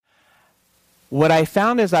What I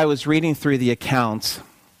found as I was reading through the accounts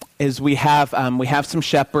is we have some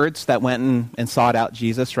shepherds that went and sought out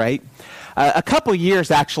Jesus, right? A couple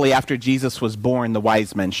years actually after Jesus was born, the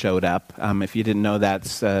wise men showed up. If you didn't know that,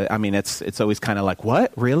 it's always kind of like,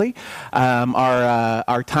 what, really?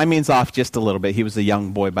 Our timing's off just a little bit. He was a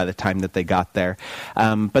young boy by the time that they got there,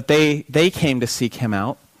 but they came to seek him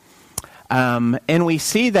out. And we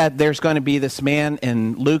see that there's going to be this man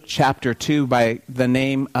in Luke chapter 2 by the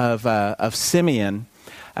name of Simeon,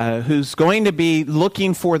 who's going to be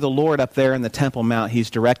looking for the Lord up there in the Temple Mount. He's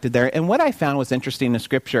directed there. And what I found was interesting in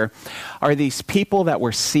Scripture are these people that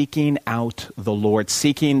were seeking out the Lord,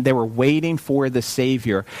 they were waiting for the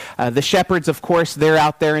Savior. The shepherds, of course, they're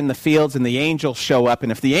out there in the fields, and the angels show up.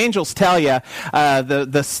 And if the angels tell you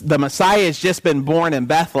the Messiah has just been born in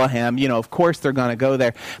Bethlehem, of course they're going to go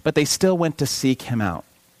there. But they still went to seek him out.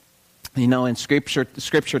 And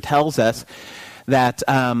Scripture tells us that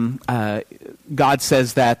God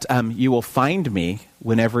says that you will find me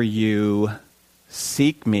whenever you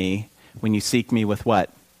seek me, when you seek me with what?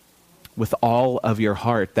 With all of your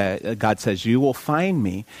heart. That God says you will find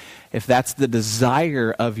me if that's the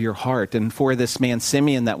desire of your heart. And for this man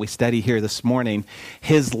Simeon that we study here this morning,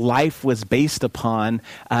 his life was based upon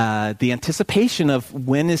the anticipation of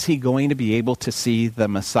when is he going to be able to see the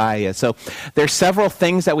Messiah. So there's several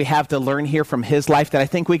things that we have to learn here from his life that I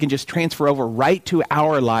think we can just transfer over right to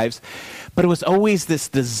our lives. But it was always this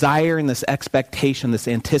desire and this expectation, this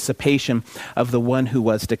anticipation of the one who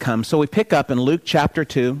was to come. So we pick up in Luke chapter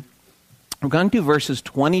 2. We're going to do verses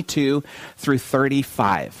 22 through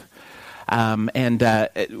 35.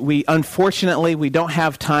 We unfortunately don't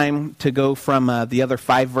have time to go from the other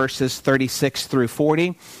 5 verses, 36 through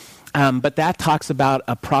 40. But that talks about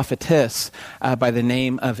a prophetess by the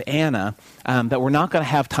name of Anna that we're not going to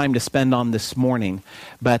have time to spend on this morning.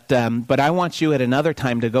 But I want you at another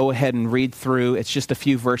time to go ahead and read through. It's just a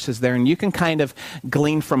few verses there, and you can kind of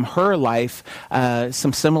glean from her life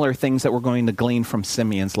some similar things that we're going to glean from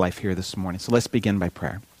Simeon's life here this morning. So let's begin by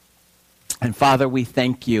prayer. And Father, we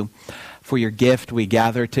thank you for your gift. We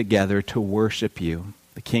gather together to worship you,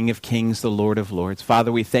 the King of Kings, the Lord of Lords.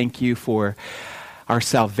 Father, we thank you for our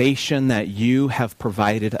salvation that you have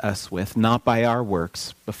provided us with, not by our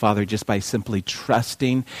works, but Father, just by simply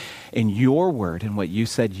trusting in your word and what you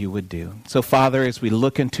said you would do. So Father, as we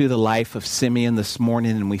look into the life of Simeon this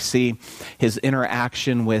morning and we see his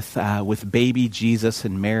interaction with baby Jesus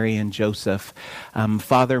and Mary and Joseph,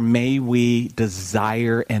 Father, may we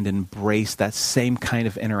desire and embrace that same kind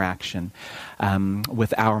of interaction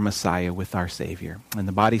with our Messiah, with our Savior. And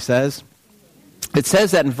the body says, it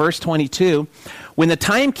says that in verse 22, when the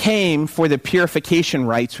time came for the purification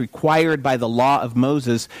rites required by the law of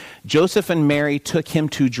Moses, Joseph and Mary took him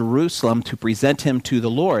to Jerusalem to present him to the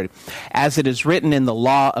Lord. As it is written in the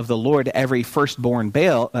law of the Lord, every firstborn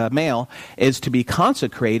male is to be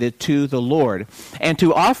consecrated to the Lord, and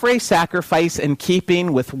to offer a sacrifice in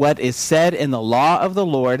keeping with what is said in the law of the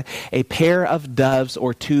Lord, a pair of doves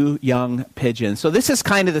or 2 young pigeons. So this is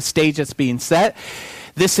kind of the stage that's being set.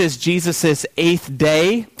 This is Jesus' 8th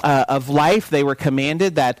day of life. They were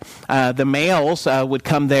commanded that the males would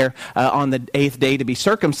come there on the 8th day to be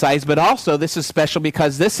circumcised, but also this is special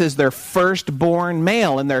because this is their firstborn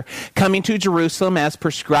male, and they're coming to Jerusalem as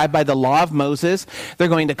prescribed by the law of Moses. They're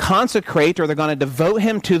going to consecrate, or they're going to devote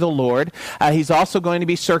him to the Lord. He's also going to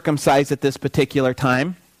be circumcised at this particular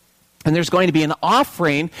time. And there's going to be an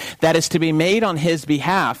offering that is to be made on his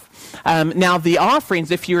behalf. Now, the offerings,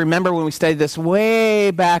 if you remember when we studied this way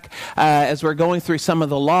back as we're going through some of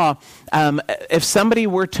the law, if somebody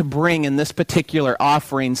were to bring in this particular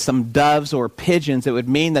offering some doves or pigeons, it would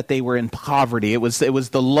mean that they were in poverty. It was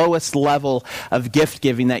the lowest level of gift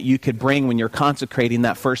giving that you could bring when you're consecrating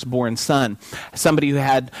that firstborn son. Somebody who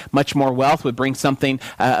had much more wealth would bring something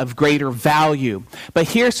of greater value. But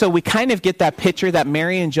here, so we kind of get that picture that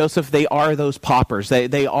Mary and Joseph, they are those paupers.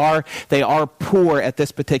 They are poor at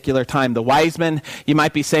this particular time. The wise men, you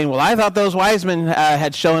might be saying, well, I thought those wise men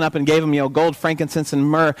had shown up and gave them, gold, frankincense, and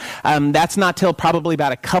myrrh. That's not till probably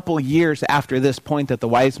about a couple years after this point that the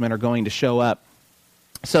wise men are going to show up.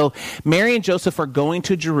 So Mary and Joseph are going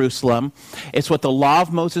to Jerusalem. It's what the law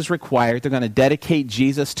of Moses required. They're going to dedicate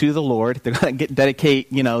Jesus to the Lord. They're going to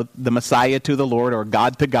dedicate, the Messiah to the Lord, or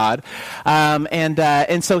God to God.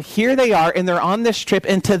 And so here they are, and they're on this trip.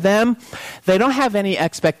 And to them, they don't have any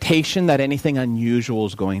expectation that anything unusual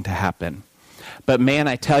is going to happen. But man,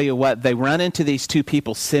 I tell you what, they run into these two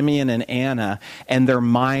people, Simeon and Anna, and their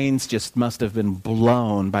minds just must have been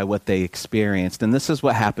blown by what they experienced. And this is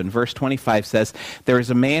what happened. Verse 25 says, there is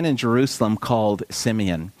a man in Jerusalem called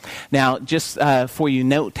Simeon. Now, just for you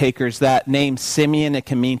note takers, that name Simeon, it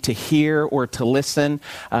can mean to hear or to listen.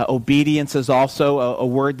 Obedience is also a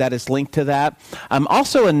word that is linked to that.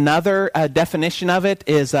 Also, another definition of it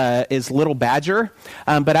is little badger,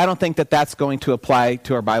 but I don't think that that's going to apply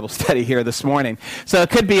to our Bible study here this morning. So it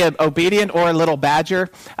could be an obedient or a little badger.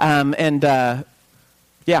 And so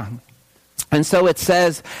it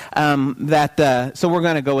says so we're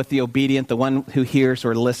going to go with the obedient, the one who hears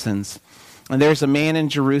or listens. And there's a man in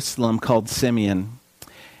Jerusalem called Simeon,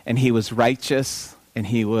 and he was righteous and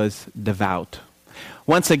he was devout.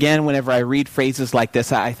 Once again, whenever I read phrases like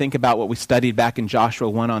this, I think about what we studied back in Joshua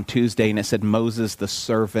 1 on Tuesday, and it said Moses, the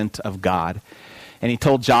servant of God. And he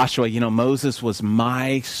told Joshua, Moses was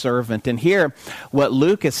my servant. And here, what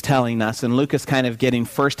Luke is telling us, and Luke is kind of getting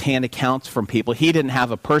firsthand accounts from people. He didn't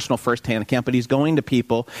have a personal firsthand account, but he's going to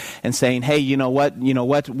people and saying, hey, what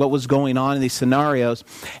was going on in these scenarios?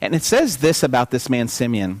 And it says this about this man,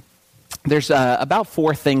 Simeon. There's about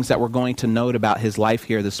 4 things that we're going to note about his life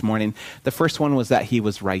here this morning. The first one was that he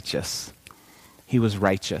was righteous. He was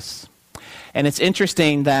righteous. And it's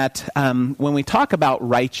interesting that when we talk about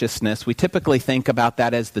righteousness, we typically think about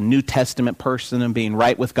that as the New Testament person and being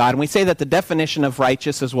right with God. And we say that the definition of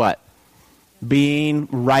righteous is what? Being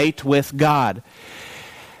right with God.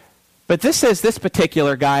 But this says this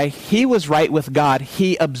particular guy, he was right with God.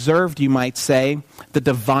 He observed, you might say, the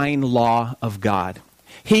divine law of God.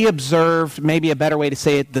 He observed, maybe a better way to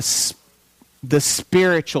say it, the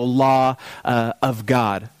spiritual law of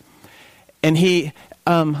God. And he...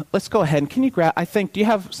 let's go ahead. And can you grab, do you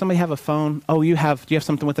have, somebody have a phone? Oh, do you have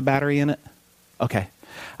something with a battery in it? Okay.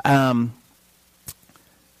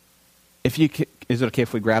 Is it okay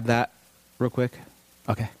if we grab that real quick?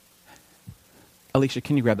 Okay. Alicia,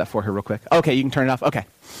 can you grab that for her real quick? Okay, you can turn it off. Okay.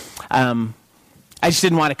 I just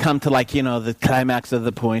didn't want to come to the climax of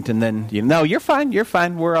the point and then, no, you're fine.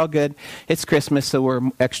 We're all good. It's Christmas, so we're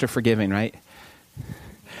extra forgiving, right?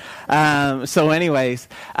 So anyways,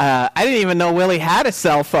 I didn't even know Willie had a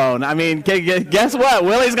cell phone. I mean, guess what?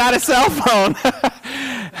 Willie's got a cell phone.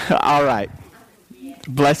 All right.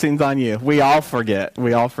 Blessings on you. We all forget.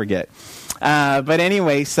 But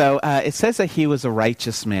anyway, so it says that he was a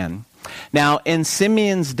righteous man. Now, in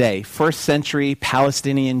Simeon's day, first century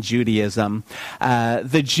Palestinian Judaism,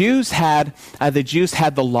 the Jews had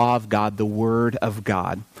the law of God, the Word of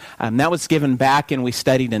God. That was given back, and we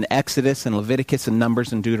studied in Exodus and Leviticus and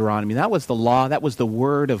Numbers and Deuteronomy. That was the law. That was the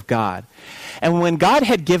Word of God. And when God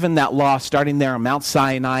had given that law, starting there on Mount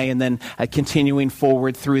Sinai and then continuing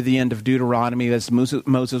forward through the end of Deuteronomy as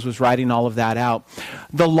Moses was writing all of that out,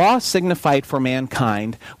 the law signified for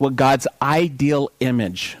mankind what God's ideal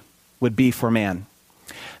image would be for man.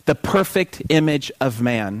 The perfect image of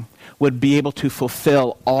man would be able to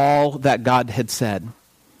fulfill all that God had said.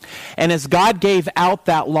 And as God gave out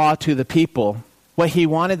that law to the people, what he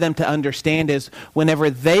wanted them to understand is whenever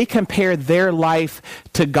they compared their life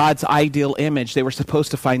to God's ideal image, they were supposed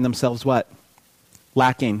to find themselves what?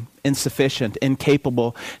 Lacking, insufficient,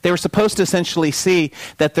 incapable. They were supposed to essentially see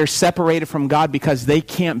that they're separated from God because they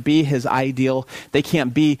can't be his ideal. They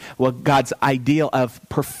can't be what God's ideal of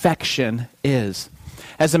perfection is.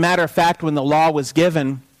 As a matter of fact, when the law was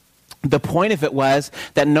given, the point of it was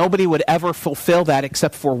that nobody would ever fulfill that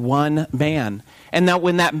except for one man. And that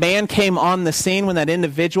when that man came on the scene, when that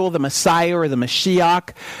individual, the Messiah or the Mashiach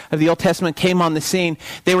of the Old Testament came on the scene,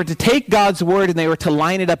 they were to take God's word and they were to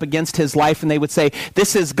line it up against his life, and they would say,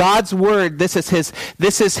 this is God's word, this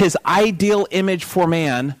is his ideal image for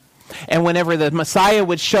man. And whenever the Messiah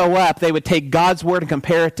would show up, they would take God's word and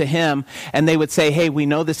compare it to him, and they would say, hey, we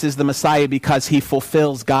know this is the Messiah because he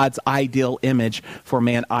fulfills God's ideal image for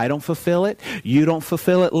man. I don't fulfill it. You don't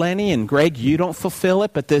fulfill it, Lenny. And Greg, you don't fulfill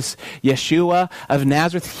it. But this Yeshua of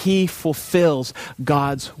Nazareth, he fulfills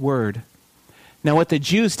God's word. Now, what the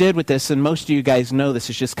Jews did with this, and most of you guys know this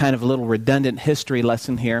is just kind of a little redundant history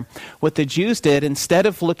lesson here. What the Jews did, instead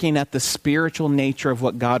of looking at the spiritual nature of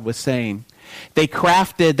what God was saying, they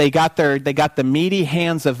got the meaty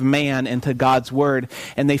hands of man into God's word,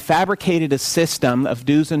 and they fabricated a system of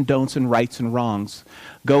do's and don'ts and rights and wrongs.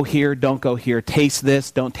 Go here, don't go here. Taste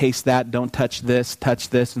this, don't taste that. Don't touch this,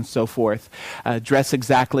 and so forth. Dress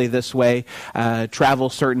exactly this way. Travel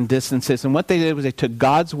certain distances. And what they did was they took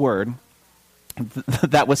God's word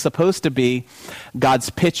that was supposed to be God's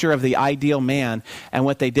picture of the ideal man. And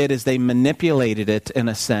what they did is they manipulated it in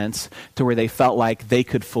a sense to where they felt like they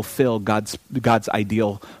could fulfill God's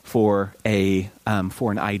ideal for an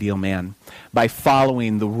ideal man by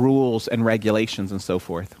following the rules and regulations and so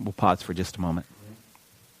forth. We'll pause for just a moment.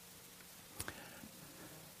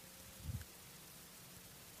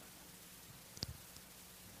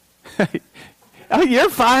 Oh, you're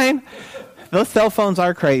fine. Those cell phones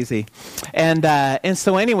are crazy. And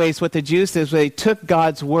so anyways, what the Jews did is they took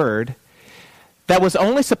God's word that was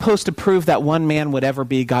only supposed to prove that one man would ever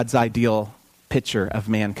be God's ideal picture of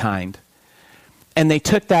mankind. And they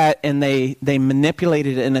took that and they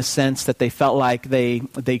manipulated it in a sense that they felt like they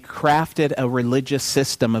crafted a religious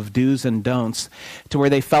system of do's and don'ts to where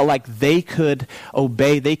they felt like they could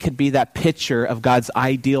obey, they could be that picture of God's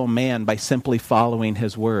ideal man by simply following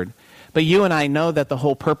his word. But you and I know that the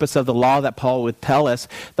whole purpose of the law that Paul would tell us,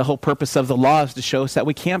 the whole purpose of the law is to show us that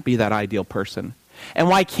we can't be that ideal person. And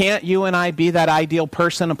why can't you and I be that ideal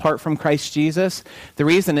person apart from Christ Jesus? The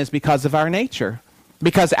reason is because of our nature.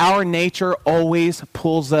 Because our nature always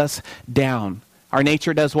pulls us down. Our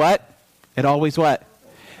nature does what? It always what?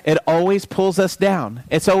 It always pulls us down.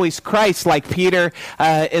 It's always Christ, like Peter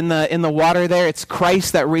in the water there. It's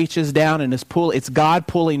Christ that reaches down and it's God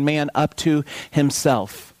pulling man up to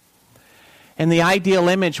himself. And the ideal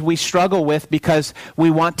image we struggle with because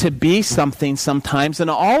we want to be something sometimes, and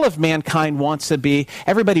all of mankind wants to be.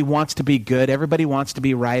 Everybody wants to be good. Everybody wants to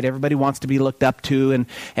be right. Everybody wants to be looked up to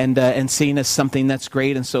and seen as something that's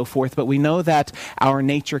great and so forth. But we know that our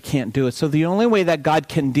nature can't do it. So the only way that God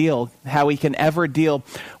can deal, how he can ever deal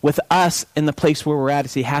with us in the place where we're at,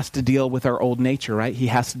 is he has to deal with our old nature, right? He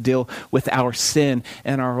has to deal with our sin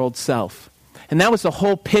and our old self. And that was the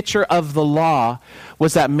whole picture of the law,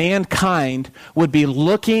 was that mankind would be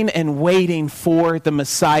looking and waiting for the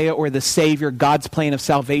Messiah or the Savior, God's plan of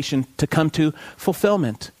salvation, to come to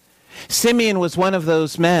fulfillment. Simeon was one of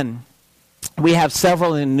those men. We have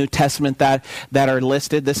several in the New Testament that are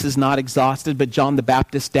listed. This is not exhausted, but John the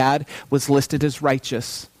Baptist's dad was listed as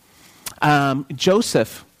righteous.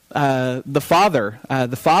 Joseph, the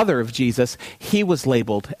father of Jesus, he was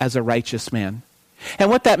labeled as a righteous man.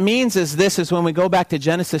 And what that means is this, is when we go back to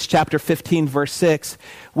Genesis chapter 15, verse 6,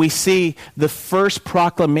 we see the first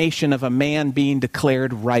proclamation of a man being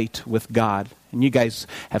declared right with God. And you guys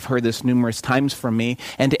have heard this numerous times from me.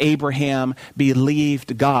 And Abraham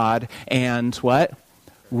believed God, and what?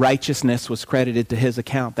 Righteousness was credited to his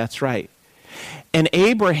account. That's right. And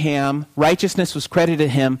Abraham, righteousness was credited to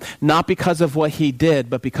him not because of what he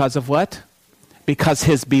did, but because of what? Because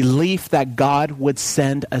his belief that God would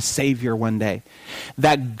send a Savior one day.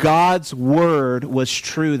 That God's word was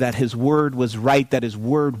true, that his word was right, that his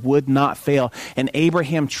word would not fail. And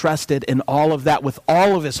Abraham trusted in all of that with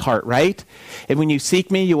all of his heart, right? And when you seek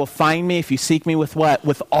me, you will find me. If you seek me with what?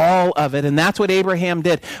 With all of it. And that's what Abraham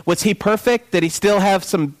did. Was he perfect? Did he still have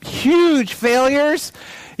some huge failures?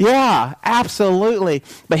 Yeah, absolutely.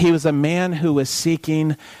 But he was a man who was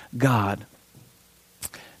seeking God.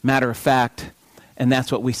 Matter of fact, and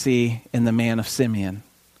that's what we see in the man of Simeon.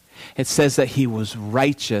 It says that he was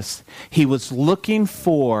righteous. He was looking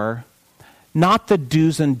for not the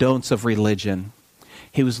do's and don'ts of religion.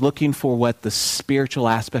 He was looking for what the spiritual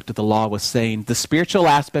aspect of the law was saying. The spiritual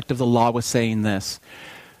aspect of the law was saying this: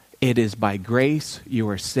 it is by grace you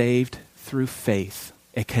are saved through faith.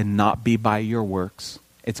 It cannot be by your works.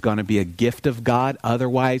 It's going to be a gift of God.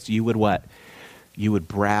 Otherwise, you would what? You would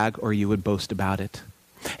brag or you would boast about it.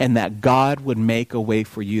 And that God would make a way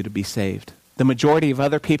for you to be saved. The majority of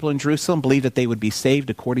other people in Jerusalem believed that they would be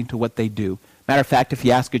saved according to what they do. Matter of fact, if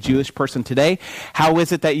you ask a Jewish person today, how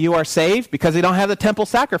is it that you are saved? Because they don't have the temple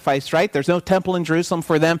sacrifice, right? There's no temple in Jerusalem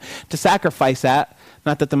for them to sacrifice at.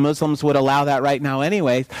 Not that the Muslims would allow that right now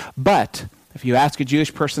anyway. But if you ask a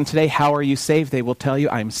Jewish person today, how are you saved? They will tell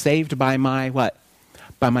you, I'm saved by my what?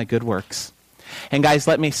 By my good works. And guys,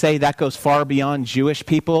 let me say that goes far beyond Jewish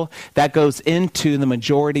people. That goes into the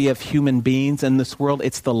majority of human beings in this world.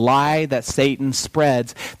 It's the lie that Satan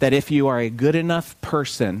spreads that if you are a good enough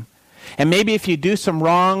person, and maybe if you do some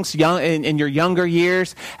wrongs in your younger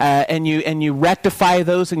years, and you rectify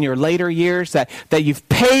those in your later years, that you've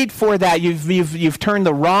paid for that, you've turned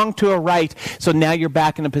the wrong to a right, so now you're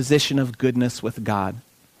back in a position of goodness with God.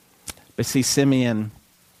 But see, Simeon,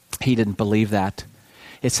 he didn't believe that.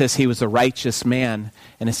 It says he was a righteous man,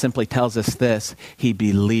 and it simply tells us this: he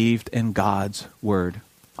believed in God's word.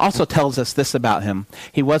 Also tells us this about him: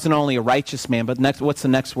 he wasn't only a righteous man, but what's the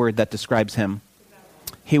next word that describes him?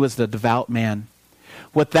 He was the devout man.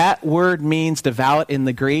 What that word means, devout, in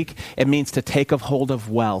the Greek, it means to take a hold of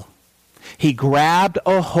well. He grabbed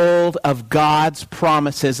a hold of God's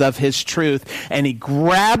promises, of his truth, and he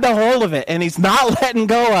grabbed a hold of it, and he's not letting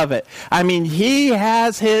go of it. I mean, he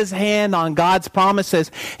has his hand on God's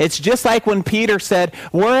promises. It's just like when Peter said,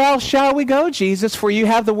 "Where else shall we go, Jesus, for you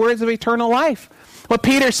have the words of eternal life." What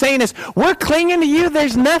Peter's saying is, we're clinging to you.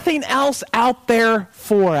 There's nothing else out there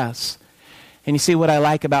for us. And you see, what I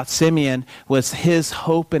like about Simeon was his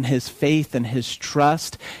hope and his faith and his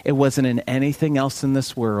trust. It wasn't in anything else in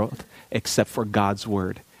this world except for God's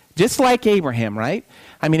word. Just like Abraham, right?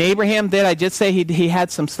 I mean, Abraham did. I just say he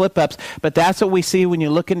had some slip-ups, but that's what we see when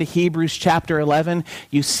you look into Hebrews chapter 11.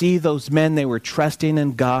 You see those men, they were trusting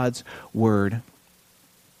in God's word.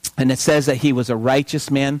 And it says that he was a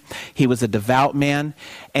righteous man, he was a devout man,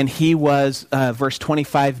 and he was, verse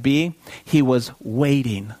 25b, he was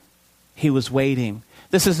waiting. He was waiting.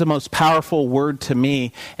 This is the most powerful word to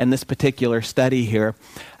me in this particular study here.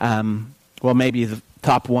 Well, maybe the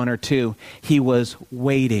top one or two. He was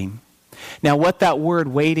waiting. Now, what that word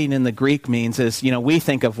waiting in the Greek means is, we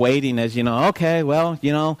think of waiting as, okay, well,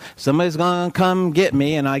 somebody's going to come get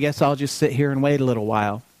me, and I guess I'll just sit here and wait a little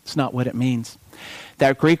while. It's not what it means.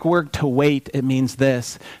 That Greek word to wait, it means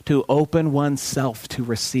this, to open oneself to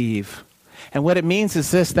receive. And what it means is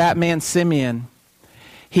this, that man Simeon,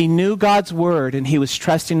 he knew God's word, and he was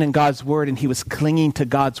trusting in God's word, and he was clinging to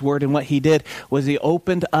God's word. And what he did was he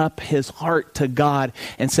opened up his heart to God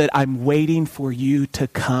and said, I'm waiting for you to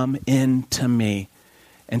come into me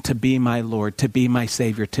and to be my Lord, to be my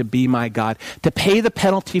Savior, to be my God, to pay the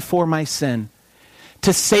penalty for my sin,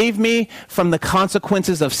 to save me from the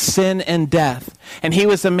consequences of sin and death. And he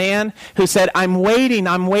was a man who said, I'm waiting.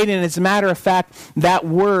 And as a matter of fact, that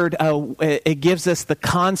word, it gives us the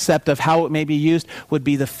concept of how it may be used, would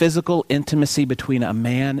be the physical intimacy between a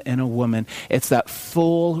man and a woman. It's that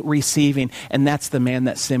full receiving, and that's the man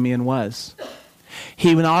that Simeon was.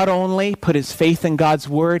 He not only put his faith in God's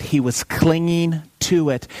word, he was clinging to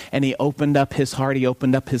it, and he opened up his heart, he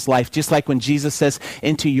opened up his life. Just like when Jesus says,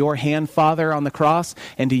 into your hand, Father, on the cross,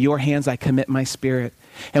 into your hands I commit my spirit.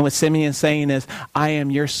 And what Simeon is saying is, I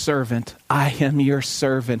am your servant. I am your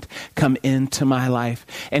servant. Come into my life.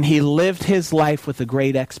 And he lived his life with a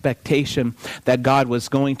great expectation that God was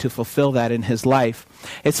going to fulfill that in his life.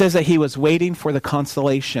 It says that he was waiting for the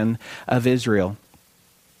consolation of Israel.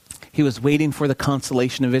 He was waiting for the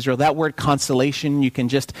consolation of Israel. That word consolation, you can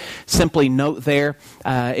just simply note there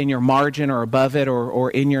in your margin or above it or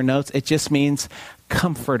in your notes. It just means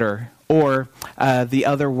comforter. Or the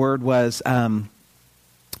other word was,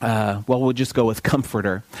 we'll just go with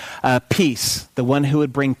comforter. Peace, the one who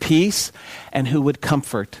would bring peace and who would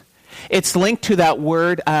comfort. It's linked to that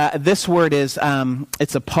word. This word is,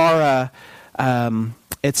 it's a para,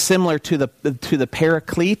 it's similar to the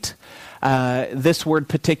paraclete. This word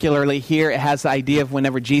particularly here, it has the idea of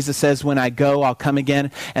whenever Jesus says, when I go, I'll come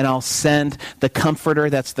again and I'll send the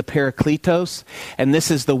comforter. That's the parakletos. And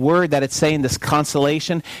this is the word that it's saying, this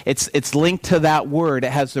consolation. It's linked to that word.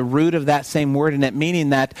 It has the root of that same word in it,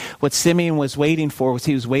 meaning that what Simeon was waiting for was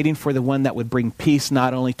he was waiting for the one that would bring peace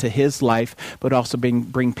not only to his life, but also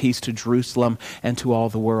bring peace to Jerusalem and to all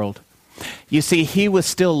the world. You see, he was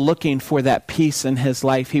still looking for that peace in his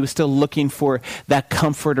life. He was still looking for that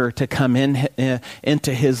comforter to come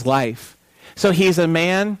into his life. So he's a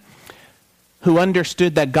man who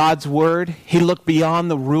understood that God's word, he looked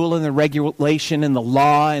beyond the rule and the regulation and the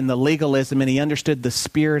law and the legalism, and he understood the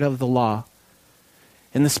spirit of the law.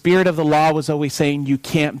 And the spirit of the law was always saying, you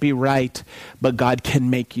can't be right, but God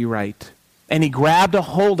can make you right. And he grabbed a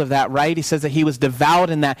hold of that, right? He says that he was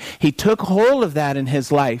devout in that. He took hold of that in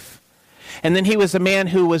his life. And then he was a man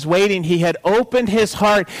who was waiting. He had opened his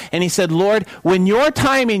heart and he said, Lord, when your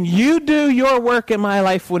timing, you do your work in my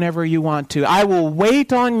life whenever you want to. I will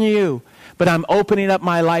wait on you, but I'm opening up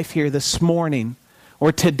my life here this morning.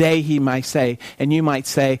 Or today, he might say. And you might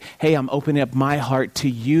say, hey, I'm opening up my heart to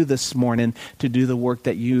you this morning to do the work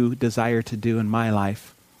that you desire to do in my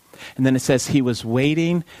life. And then it says he was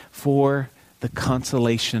waiting for the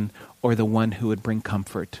consolation or the one who would bring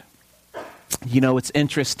comfort. It's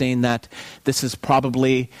interesting that this is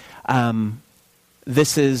probably,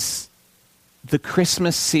 this is the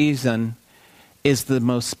Christmas season is the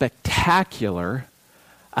most spectacular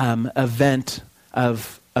event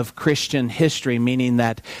of Christian history, meaning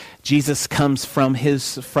that Jesus comes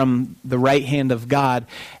from the right hand of God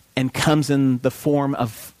and comes in the form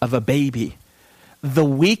of a baby. The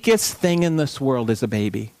weakest thing in this world is a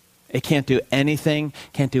baby. It can't do anything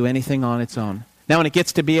on its own. Now, when it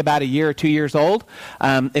gets to be about a year or 2 years old,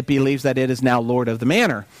 it believes that it is now Lord of the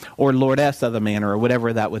Manor or Lordess of the Manor or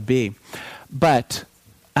whatever that would be. But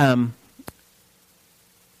when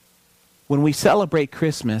we celebrate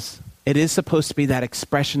Christmas, It is supposed to be that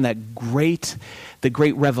expression, the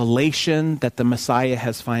great revelation that the Messiah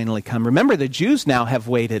has finally come. Remember, the Jews now have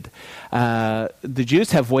waited. The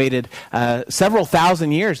Jews have waited several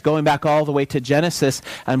thousand years, going back all the way to Genesis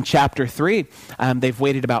chapter 3. They've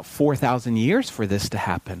waited about 4,000 years for this to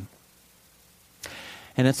happen.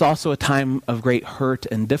 And it's also a time of great hurt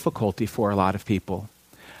and difficulty for a lot of people.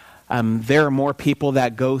 There are more people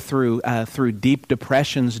that go through deep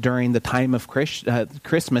depressions during the time of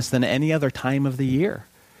Christmas than any other time of the year.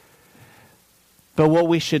 But what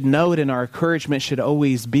we should note, and our encouragement should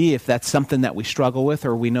always be, if that's something that we struggle with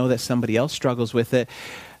or we know that somebody else struggles with it,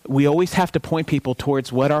 we always have to point people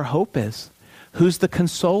towards what our hope is. Who's the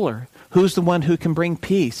consoler? Who's the one who can bring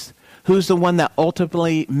peace? Who's the one that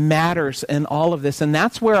ultimately matters in all of this? And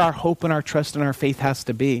that's where our hope and our trust and our faith has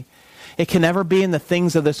to be. It can never be in the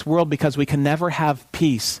things of this world, because we can never have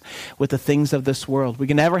peace with the things of this world. We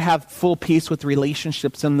can never have full peace with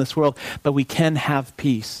relationships in this world, but we can have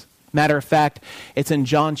peace. Matter of fact, it's in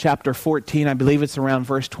John chapter 14, I believe it's around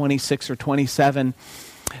verse 26 or 27,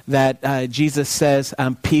 that Jesus says,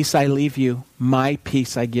 peace I leave you, my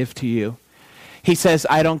peace I give to you. He says,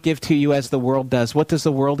 I don't give to you as the world does. What does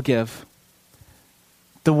the world give?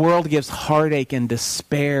 The world gives heartache and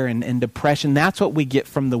despair and depression. That's what we get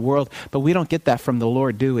from the world, but we don't get that from the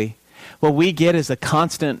Lord, do we? What we get is a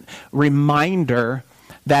constant reminder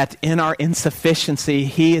that in our insufficiency,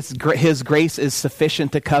 His grace is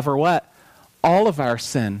sufficient to cover what? All of our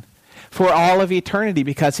sin. For all of eternity,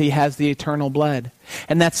 because He has the eternal blood.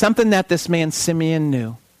 And that's something that this man Simeon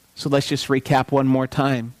knew. So let's just recap one more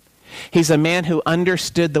time. He's a man who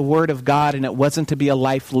understood the Word of God, and it wasn't to be a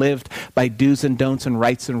life lived by do's and don'ts and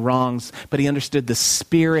rights and wrongs, but he understood the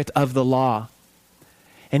spirit of the law.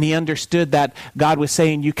 And he understood that God was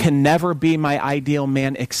saying, you can never be my ideal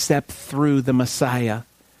man except through the Messiah.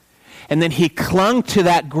 And then he clung to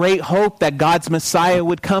that great hope that God's Messiah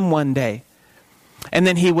would come one day. And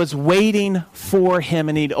then he was waiting for him,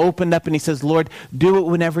 and he'd opened up and he says, Lord, do it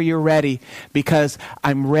whenever you're ready, because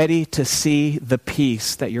I'm ready to see the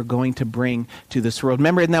peace that you're going to bring to this world.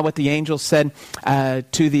 Remember, isn't that what the angels said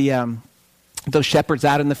to those shepherds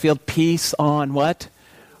out in the field? Peace on what?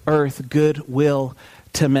 Earth, goodwill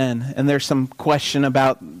to men. And there's some question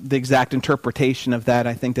about the exact interpretation of that.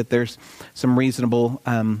 I think that there's some reasonable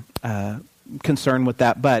concern with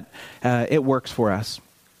that, but it works for us.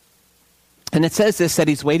 And it says this, that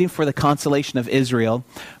he's waiting for the consolation of Israel.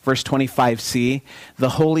 Verse 25c, the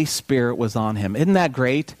Holy Spirit was on him. Isn't that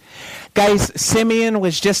great? Guys, Simeon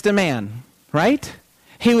was just a man, right?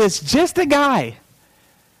 He was just a guy.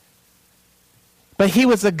 But he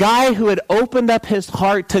was a guy who had opened up his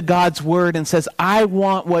heart to God's word and says, I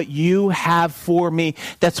want what you have for me.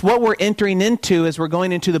 That's what we're entering into as we're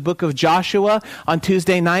going into the book of Joshua on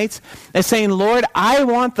Tuesday nights. It's saying, Lord, I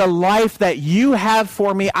want the life that you have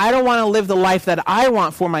for me. I don't want to live the life that I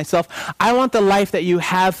want for myself. I want the life that you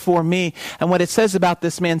have for me. And what it says about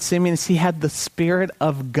this man, Simeon, is he had the Spirit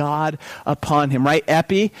of God upon him, right?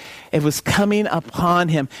 Epi, it was coming upon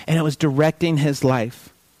him, and it was directing his life.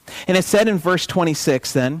 And it said in verse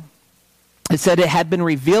 26 then, it said it had been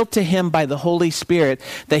revealed to him by the Holy Spirit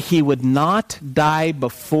that he would not die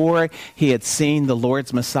before he had seen the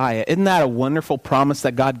Lord's Messiah. Isn't that a wonderful promise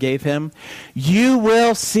that God gave him? You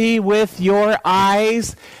will see with your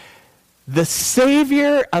eyes the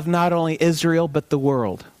Savior of not only Israel, but the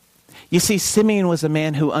world. You see, Simeon was a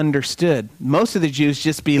man who understood. Most of the Jews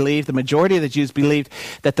just believed, the majority of the Jews believed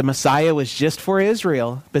that the Messiah was just for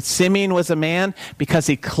Israel. But Simeon was a man, because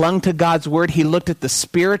he clung to God's word. He looked at the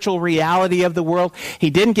spiritual reality of the world. He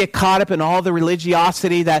didn't get caught up in all the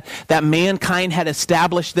religiosity that mankind had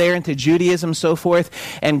established there into Judaism and so forth.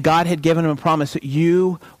 And God had given him a promise,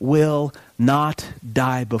 you will not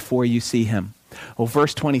die before you see him. Well,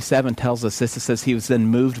 verse 27 tells us this. It says he was then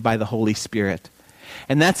moved by the Holy Spirit.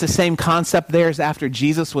 And that's the same concept there as after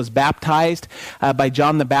Jesus was baptized by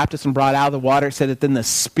John the Baptist and brought out of the water. It said that then the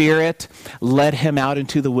Spirit led him out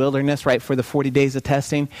into the wilderness, right, for the 40 days of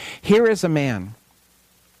testing. Here is a man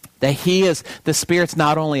that the Spirit's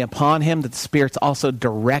not only upon him, that the Spirit's also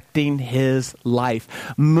directing his life,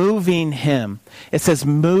 moving him. It says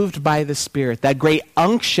moved by the Spirit, that great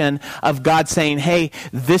unction of God saying, hey,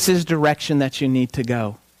 this is direction that you need to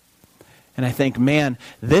go. And I think, man,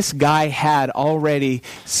 this guy had already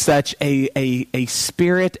such a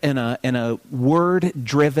spirit and a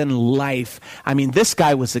word-driven life. I mean, this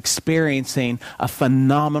guy was experiencing a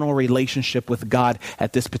phenomenal relationship with God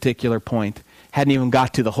at this particular point. Hadn't even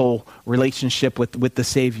got to the whole relationship with the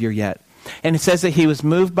Savior yet. And it says that he was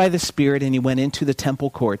moved by the Spirit and he went into the temple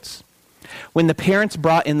courts. When the parents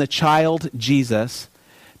brought in the child Jesus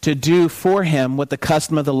to do for him what the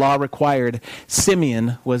custom of the law required,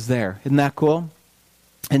 Simeon was there. Isn't that cool?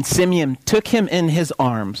 And Simeon took him in his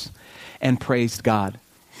arms and praised God.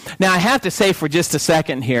 Now, I have to say for just a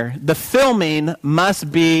second here, the filming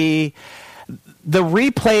must be, the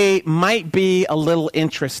replay might be a little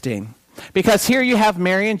interesting. Because here you have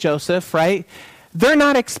Mary and Joseph, right? They're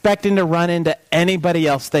not expecting to run into anybody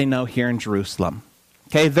else they know here in Jerusalem.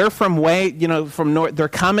 Okay, they're from from north, they're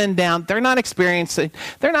coming down, they're not expecting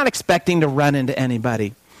to run into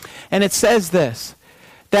anybody. And it says this,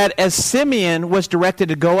 that as Simeon was directed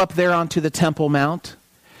to go up there onto the Temple Mount,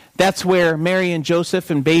 that's where Mary and Joseph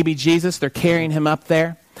and baby Jesus, they're carrying him up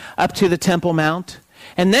there, up to the Temple Mount.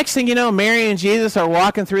 And next thing you know, Mary and Jesus are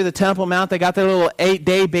walking through the Temple Mount. They got their little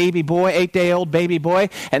 8-day-old baby boy.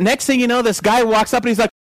 And next thing you know, this guy walks up and he's like,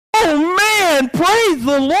 oh man, praise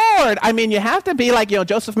the Lord. I mean, you have to be like,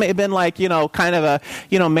 Joseph may have been like, kind of a,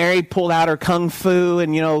 Mary pulled out her kung fu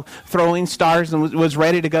and, throwing stars and was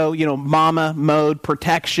ready to go, mama mode,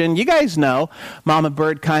 protection. You guys know, mama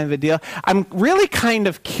bird kind of a deal. I'm really kind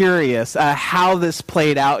of curious how this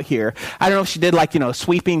played out here. I don't know if she did like, a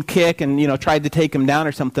sweeping kick and, tried to take him down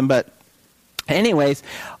or something. But anyways,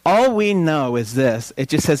 all we know is this. It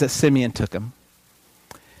just says that Simeon took him.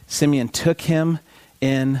 Simeon took him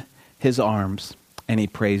in his arms, and he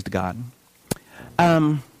praised God.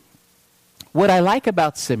 What I like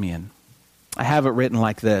about Simeon, I have it written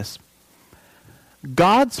like this.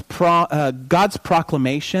 God's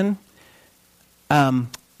proclamation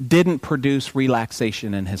didn't produce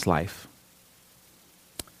relaxation in his life,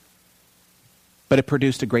 but it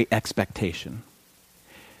produced a great expectation.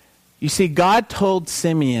 You see, God told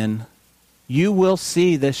Simeon, you will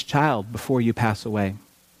see this child before you pass away.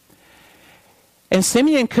 And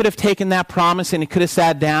Simeon could have taken that promise and he could have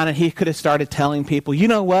sat down and he could have started telling people, you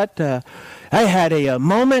know what, I had a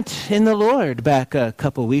moment in the Lord back a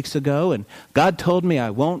couple weeks ago and God told me I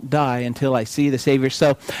won't die until I see the Savior.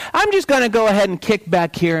 So I'm just going to go ahead and kick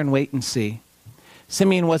back here and wait and see.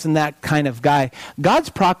 Simeon wasn't that kind of guy. God's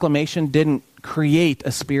proclamation didn't create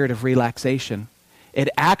a spirit of relaxation. It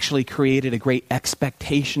actually created a great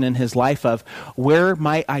expectation in his life of where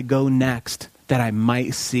might I go next that I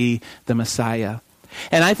might see the Messiah.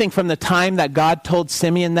 And I think from the time that God told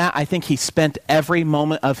Simeon that, I think he spent every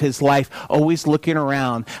moment of his life always looking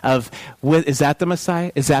around of, is that the Messiah?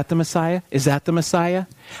 Is that the Messiah? Is that the Messiah?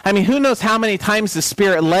 I mean, who knows how many times the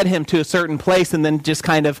Spirit led him to a certain place and then just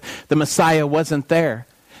kind of the Messiah wasn't there.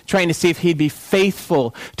 Trying to see if he'd be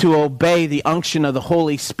faithful to obey the unction of the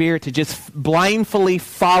Holy Spirit, to just faithfully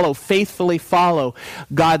follow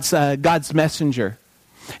God's messenger.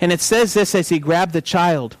 And it says this, as he grabbed the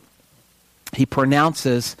child, he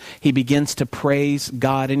begins to praise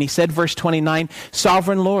God. And he said, verse 29,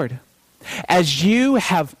 Sovereign Lord, as you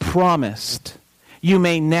have promised, you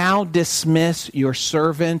may now dismiss your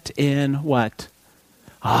servant in what?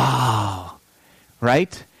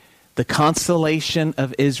 Right? The consolation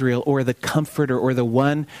of Israel, or the comforter, or the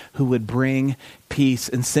one who would bring peace.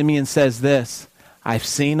 And Simeon says this, I've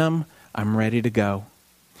seen him, I'm ready to go.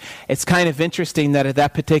 It's kind of interesting that at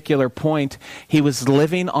that particular point, he was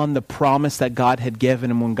living on the promise that God had given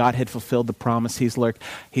him. When God had fulfilled the promise, he's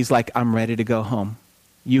like, I'm ready to go home.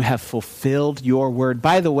 You have fulfilled your word.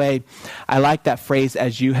 By the way, I like that phrase,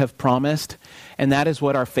 as you have promised. And that is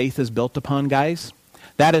what our faith is built upon, guys.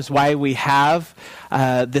 That is why we have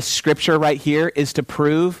this scripture right here, is to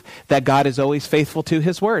prove that God is always faithful to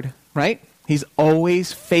his word, right? He's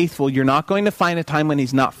always faithful. You're not going to find a time when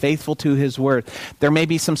he's not faithful to his word. There may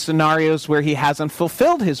be some scenarios where he hasn't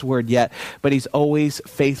fulfilled his word yet, but he's always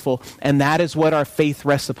faithful. And that is what our faith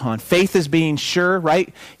rests upon. Faith is being sure,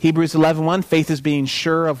 right? Hebrews 11:1, faith is being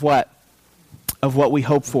sure of what? Of what we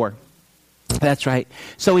hope for. That's right.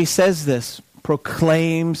 So he says this,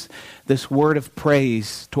 proclaims this word of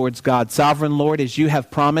praise towards God. Sovereign Lord, as you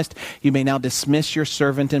have promised, you may now dismiss your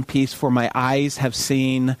servant in peace, for my eyes have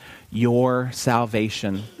seen your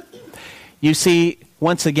salvation. You see,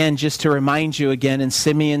 once again, just to remind you again, in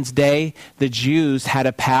Simeon's day, the Jews had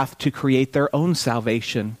a path to create their own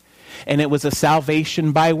salvation. And it was a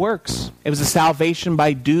salvation by works. It was a salvation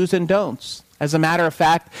by do's and don'ts. As a matter of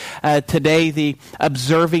fact, today the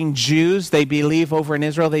observing Jews, they believe over in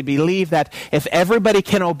Israel, they believe that if everybody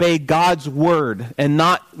can obey God's word and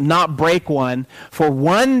not break one, for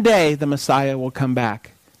one day the Messiah will come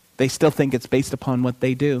back. They still think it's based upon what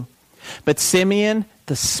they do. But Simeon,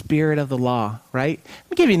 the spirit of the law, right?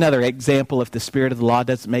 Let me give you another example if the spirit of the law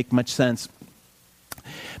doesn't make much sense.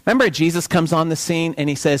 Remember, Jesus comes on the scene and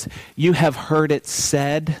he says, you have heard it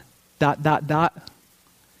said, ...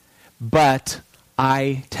 But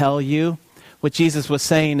I tell you, What Jesus was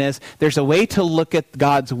saying is there's a way to look at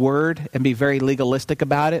God's word and be very legalistic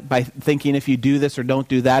about it by thinking if you do this or don't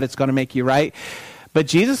do that, it's going to make you right. But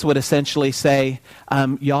Jesus would essentially say,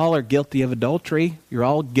 y'all are guilty of adultery. You're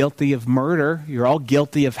all guilty of murder. You're all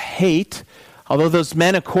guilty of hate. Although those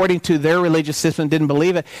men, according to their religious system, didn't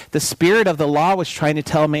believe it, the spirit of the law was trying to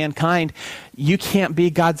tell mankind, you can't be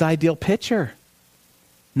God's ideal picture.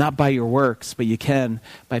 Not by your works, but you can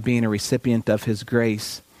by being a recipient of his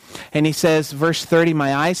grace. And he says, verse 30,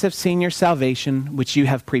 my eyes have seen your salvation, which you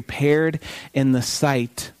have prepared in the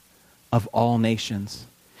sight of all nations.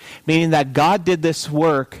 Meaning that God did this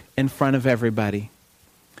work in front of everybody.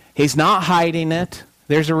 He's not hiding it.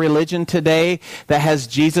 There's a religion today that has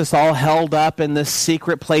Jesus all held up in this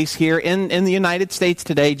secret place here in the United States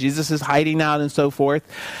today. Jesus is hiding out and so forth.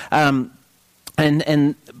 But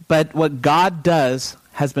what God does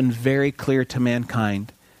has been very clear to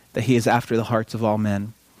mankind, that he is after the hearts of all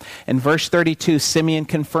men. In verse 32, Simeon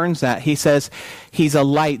confirms that. He says, he's a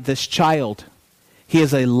light, this child. He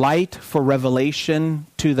is a light for revelation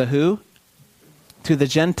to the who? To the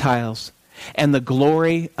Gentiles, and the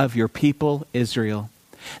glory of your people Israel.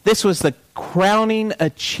 This was the crowning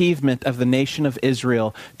achievement of the nation of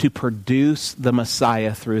Israel to produce the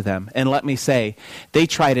Messiah through them. And let me say, they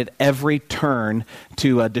tried at every turn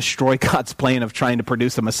to destroy God's plan of trying to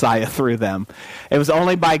produce a Messiah through them. It was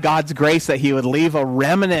only by God's grace that he would leave a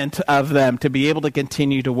remnant of them to be able to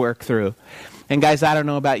continue to work through. And guys, I don't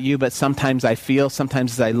know about you, but sometimes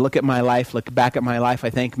as I look at my life, look back at my life,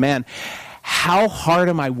 I think, man, how hard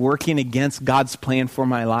am I working against God's plan for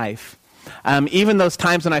my life? Even those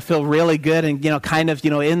times when I feel really good and,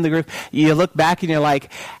 in the group, you look back and you're like,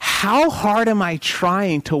 how hard am I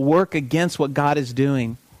trying to work against what God is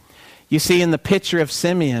doing? You see in the picture of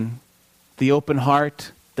Simeon, the open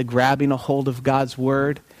heart, the grabbing a hold of God's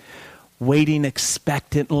word, waiting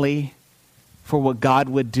expectantly for what God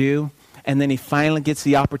would do. And then he finally gets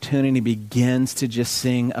the opportunity and he begins to just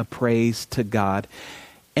sing a praise to God.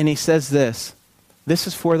 And he says this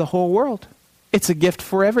is for the whole world. It's a gift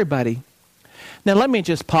for everybody. Now, let me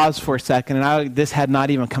just pause for a second. And this had not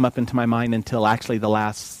even come up into my mind until actually the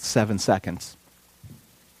last 7 seconds.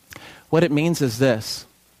 What it means is this.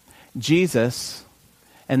 Jesus,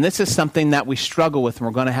 and this is something that we struggle with, and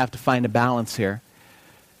we're going to have to find a balance here.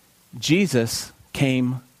 Jesus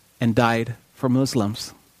came and died for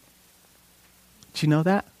Muslims. Did you know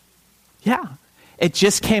that? Yeah. It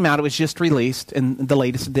just came out. It was just released in the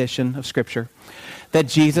latest edition of Scripture that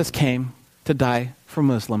Jesus came to die for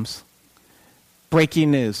Muslims.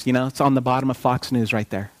 Breaking news, it's on the bottom of Fox News right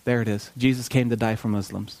there. There it is. Jesus came to die for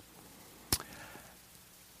Muslims.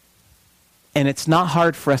 And it's not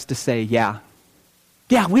hard for us to say, yeah,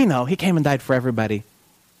 we know he came and died for everybody.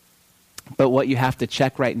 But what you have to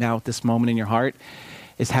check right now at this moment in your heart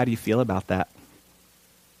is, how do you feel about that?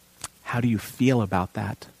 How do you feel about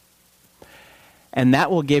that? And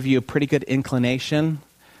that will give you a pretty good inclination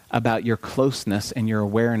about your closeness and your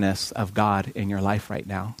awareness of God in your life right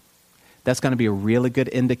now. That's going to be a really good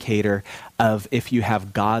indicator of if you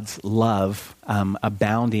have God's love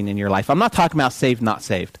abounding in your life. I'm not talking about saved, not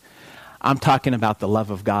saved. I'm talking about the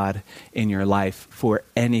love of God in your life for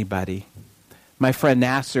anybody. My friend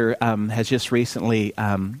Nasser has just recently,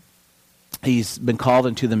 he's been called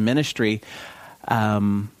into the ministry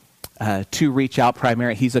to reach out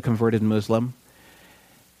primarily. He's a converted Muslim.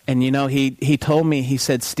 And he told me, he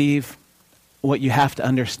said, Steve, what you have to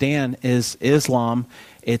understand is Islam,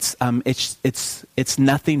 it's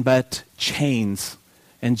nothing but chains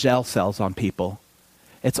and jail cells on people.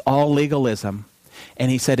 It's all legalism.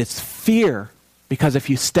 And he said it's fear, because if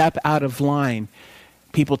you step out of line,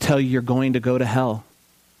 people tell you you're going to go to hell,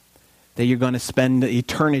 that you're going to spend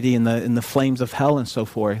eternity in the flames of hell and so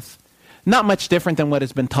forth. Not much different than what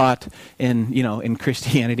has been taught in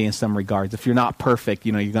Christianity in some regards. If you're not perfect,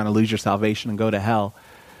 you're going to lose your salvation and go to hell.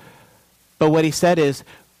 But what he said is,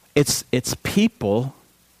 it's people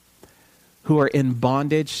who are in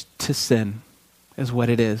bondage to sin, is what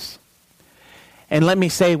it is. And let me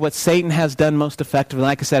say, what Satan has done most effectively,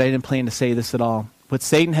 like I said, I didn't plan to say this at all. What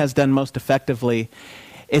Satan has done most effectively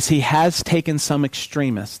is he has taken some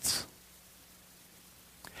extremists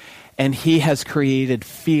and he has created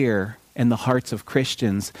fear in the hearts of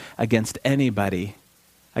Christians against anybody,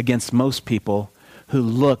 against most people who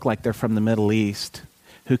look like they're from the Middle East,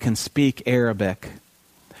 who can speak Arabic,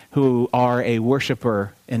 who are a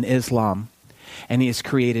worshiper in Islam. And he has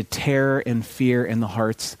created terror and fear in the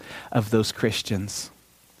hearts of those Christians.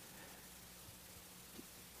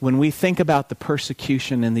 When we think about the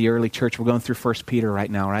persecution in the early church, we're going through 1 Peter right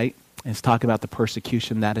now, right? And it's talking about the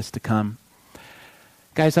persecution that is to come.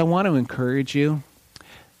 Guys, I want to encourage you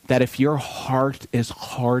that if your heart is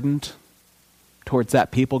hardened towards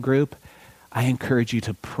that people group, I encourage you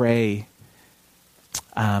to pray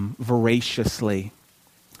voraciously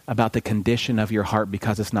about the condition of your heart,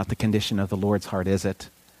 because it's not the condition of the Lord's heart, is it?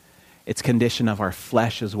 It's condition of our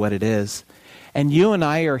flesh is what it is. And you and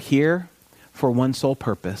I are here for one sole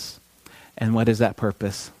purpose. And what is that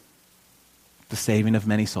purpose? The saving of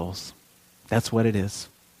many souls. That's what it is.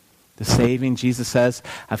 The saving, Jesus says,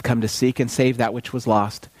 I've come to seek and save that which was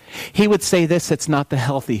lost. He would say this, it's not the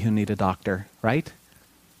healthy who need a doctor, right?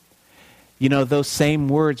 You know, those same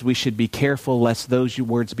words, we should be careful lest those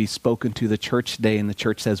words be spoken to the church today, and the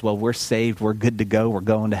church says, well, we're saved, we're good to go, we're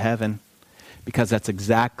going to heaven. Because that's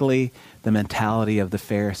exactly the mentality of the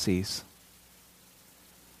Pharisees.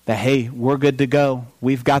 That, hey, we're good to go.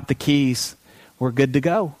 We've got the keys. We're good to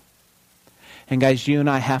go. And guys, you and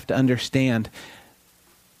I have to understand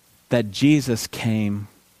that Jesus came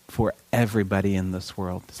for everybody in this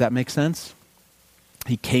world. Does that make sense?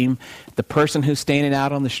 He came, the person who's standing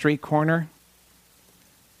out on the street corner,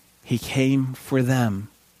 he came for them.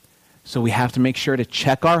 So we have to make sure to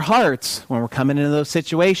check our hearts when we're coming into those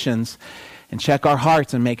situations, and check our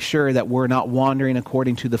hearts and make sure that we're not wandering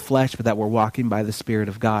according to the flesh, but that we're walking by the Spirit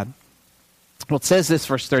of God. Well, it says this,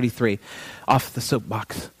 verse 33, off the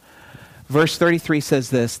soapbox. Verse 33 says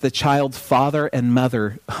this, the child's father and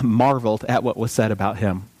mother marveled at what was said about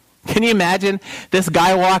him. Can you imagine this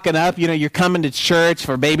guy walking up, you know, you're coming to church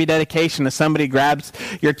for baby dedication, and somebody grabs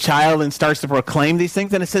your child and starts to proclaim these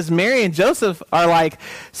things, and it says Mary and Joseph are like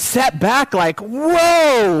set back like,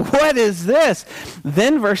 whoa, what is this?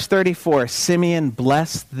 Then verse 34, Simeon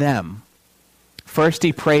blessed them. First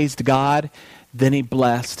he praised God, then he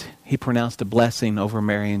pronounced a blessing over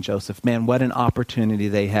Mary and Joseph. Man, what an opportunity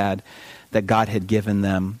they had that God had given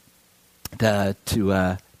them to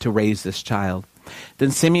raise this child.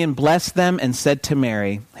 Then Simeon blessed them and said to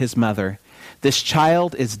Mary, his mother, this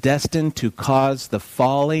child is destined to cause the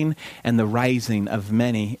falling and the rising of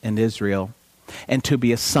many in Israel, and to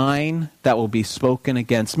be a sign that will be spoken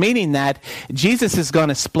against. Meaning that Jesus is going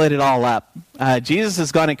to split it all up. Jesus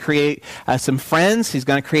is going to create some friends. He's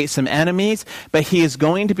going to create some enemies. But he is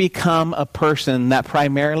going to become a person that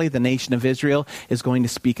primarily the nation of Israel is going to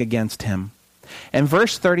speak against him. And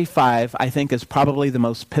verse 35, I think, is probably the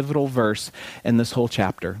most pivotal verse in this whole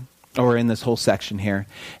chapter, or in this whole section here.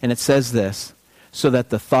 And it says this, so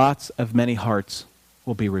that the thoughts of many hearts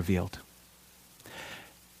will be revealed.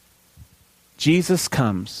 Jesus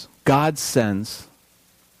comes, God sends.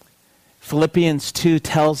 Philippians 2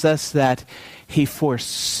 tells us that he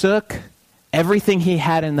forsook everything he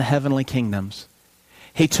had in the heavenly kingdoms.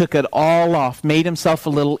 He took it all off, made himself a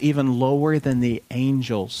little even lower than the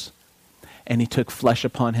angels. And he took flesh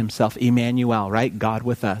upon himself, Emmanuel, right? God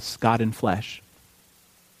with us, God in flesh.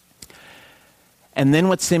 And then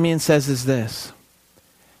what Simeon says is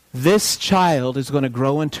this child is going to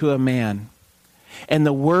grow into a man. And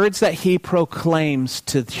the words that he proclaims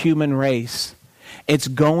to the human race, it's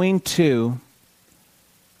going to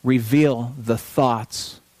reveal the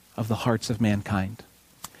thoughts of the hearts of mankind.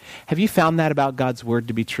 Have you found that about God's word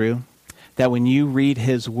to be true? That when you read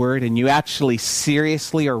his word and you actually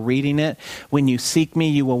seriously are reading it, when you seek me,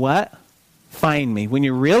 you will what? Find me. When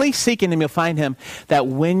you're really seeking him, you'll find him. That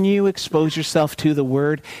when you expose yourself to the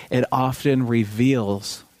word, it often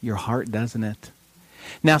reveals your heart, doesn't it?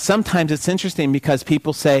 Now, sometimes it's interesting because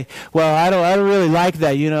people say, well, I don't really like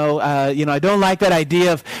that. I don't like that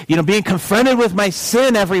idea of, being confronted with my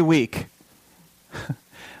sin every week.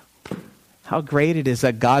 How great it is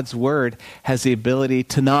that God's word has the ability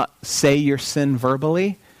to not say your sin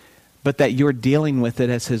verbally, but that you're dealing with it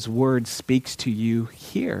as his word speaks to you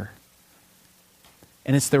here.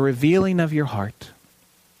 And it's the revealing of your heart.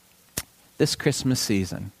 This Christmas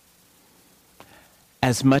season,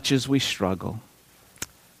 as much as we struggle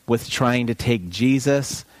with trying to take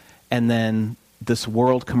Jesus and then this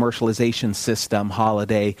world commercialization system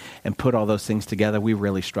holiday and put all those things together, we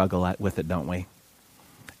really struggle with it, don't we?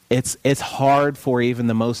 It's hard for even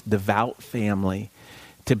the most devout family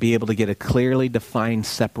to be able to get a clearly defined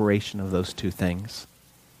separation of those two things.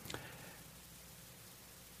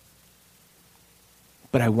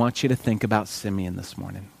 But I want you to think about Simeon this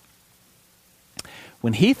morning.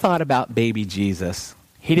 When he thought about baby Jesus,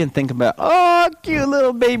 he didn't think about, oh, cute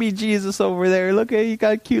little baby Jesus over there. Look at you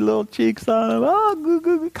got cute little cheeks on him. Oh, goo,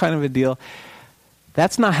 goo, goo, kind of a deal.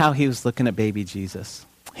 That's not how he was looking at baby Jesus.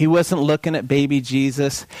 He wasn't looking at baby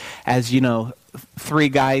Jesus as, three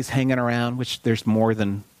guys hanging around, which there's more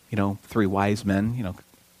than, three wise men,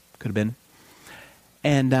 could have been.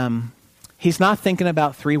 And he's not thinking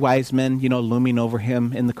about three wise men, looming over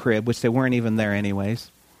him in the crib, which they weren't even there anyways.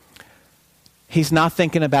 He's not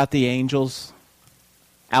thinking about the angels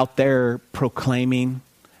out there proclaiming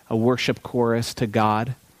a worship chorus to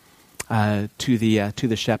God, to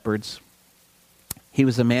the shepherds. He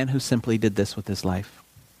was a man who simply did this with his life.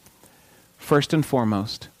 First and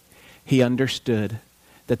foremost, he understood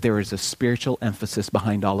that there is a spiritual emphasis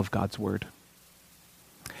behind all of God's word.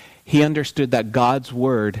 He understood that God's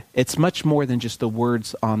word, it's much more than just the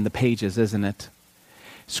words on the pages, isn't it?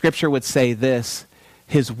 Scripture would say this,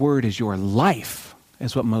 his word is your life,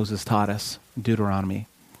 is what Moses taught us in Deuteronomy.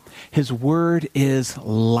 His word is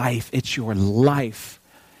life. It's your life.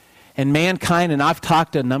 And mankind, and I've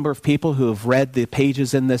talked to a number of people who have read the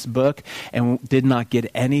pages in this book and did not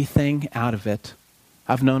get anything out of it.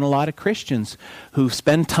 I've known a lot of Christians who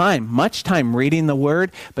spend much time reading the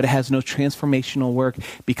Word, but it has no transformational work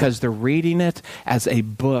because they're reading it as a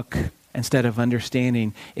book instead of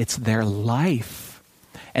understanding it's their life.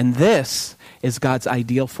 And this is God's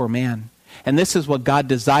ideal for man. And this is what God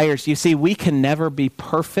desires. You see, we can never be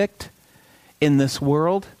perfect in this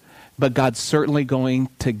world, but God's certainly going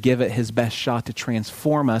to give it his best shot to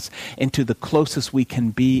transform us into the closest we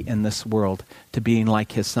can be in this world to being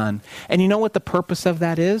like his Son. And you know what the purpose of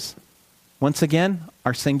that is? Once again,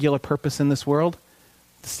 our singular purpose in this world,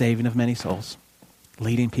 the saving of many souls,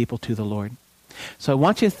 leading people to the Lord. So I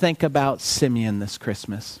want you to think about Simeon this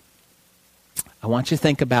Christmas. I want you to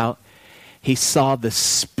think about he saw the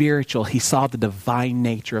spiritual, he saw the divine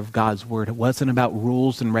nature of God's word. It wasn't about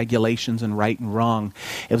rules and regulations and right and wrong.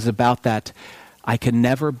 It was about that I can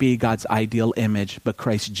never be God's ideal image, but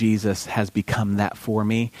Christ Jesus has become that for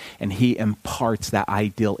me, and he imparts that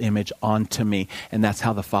ideal image onto me, and that's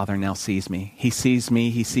how the Father now sees me. He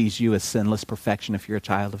sees you as sinless perfection if you're a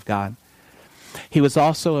child of God. He was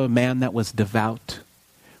also a man that was devout,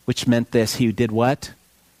 which meant this. He did what?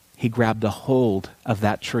 He grabbed a hold of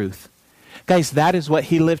that truth. Guys, that is what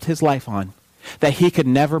he lived his life on. That he could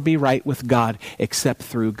never be right with God except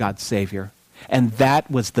through God's Savior. And that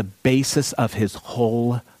was the basis of his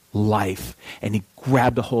whole life. And he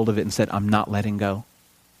grabbed a hold of it and said, I'm not letting go.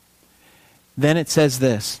 Then it says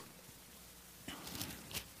this.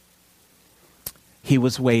 He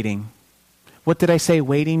was waiting. What did I say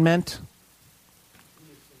waiting meant?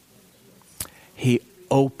 He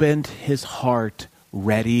opened his heart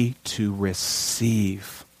ready to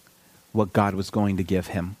receive what God was going to give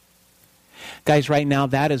him. Guys, right now,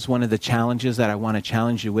 that is one of the challenges that I want to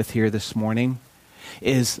challenge you with here this morning.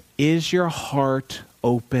 Is your heart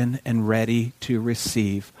open and ready to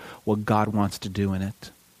receive what God wants to do in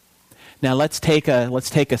it? Now, let's take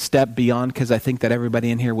a step beyond, because I think that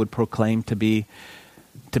everybody in here would proclaim to be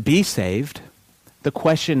saved. The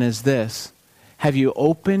question is this: have you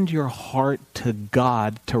opened your heart to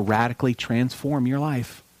God to radically transform your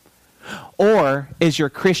life? Or is your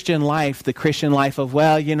Christian life the Christian life of,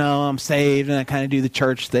 well, I'm saved and I kind of do the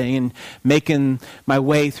church thing and making my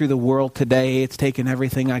way through the world today. It's taking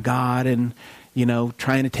everything I got and,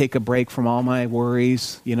 trying to take a break from all my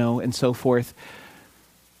worries, and so forth.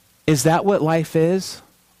 Is that what life is?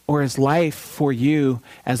 Or is life for you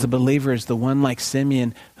as a believer is the one like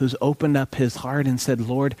Simeon who's opened up his heart and said,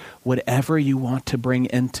 Lord, whatever you want to bring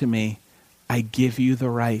into me, I give you the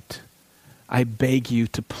right. I beg you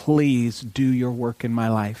to please do your work in my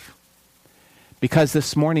life. Because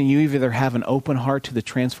this morning you either have an open heart to the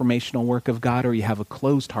transformational work of God or you have a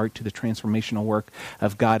closed heart to the transformational work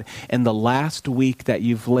of God. And the last week that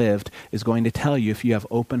you've lived is going to tell you if you have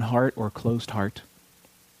open heart or closed heart.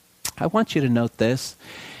 I want you to note this.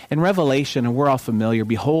 In Revelation, and we're all familiar,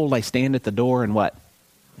 behold, I stand at the door and what?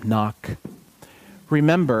 Knock.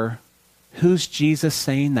 Remember, who's Jesus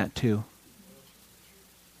saying that to?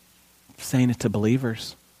 Saying it to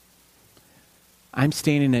believers. I'm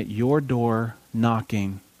standing at your door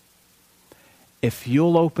knocking. If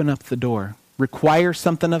you'll open up the door, require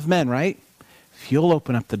something of men, right? If you'll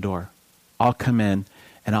open up the door, I'll come in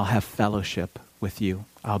and I'll have fellowship with you.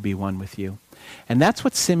 I'll be one with you. And that's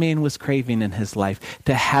what Simeon was craving in his life,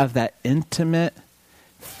 to have that intimate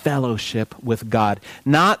fellowship with God.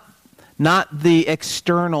 Not the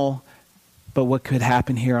external, but what could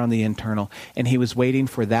happen here on the internal. And he was waiting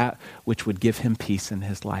for that which would give him peace in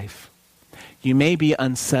his life. You may be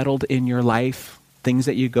unsettled in your life, things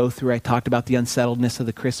that you go through. I talked about the unsettledness of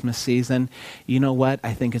the Christmas season. You know what?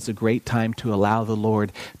 I think it's a great time to allow the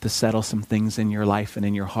Lord to settle some things in your life and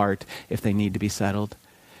in your heart if they need to be settled.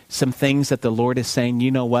 Some things that the Lord is saying,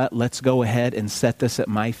 you know what? Let's go ahead and set this at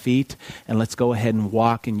my feet and let's go ahead and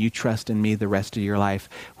walk and you trust in me the rest of your life.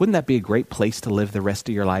 Wouldn't that be a great place to live the rest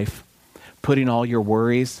of your life? Putting all your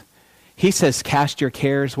worries. He says, cast your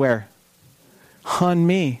cares where? On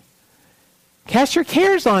me. Cast your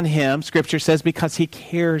cares on him, Scripture says, because he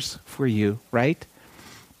cares for you, right?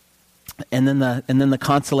 And then the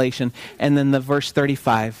consolation, and then the verse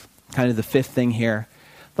 35, kind of the fifth thing here.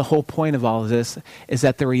 The whole point of all of this is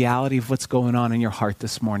that the reality of what's going on in your heart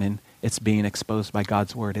this morning, it's being exposed by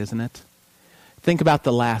God's word, isn't it? Think about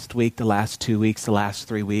the last week, the last 2 weeks, the last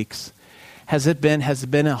 3 weeks. Has it been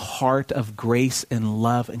a heart of grace and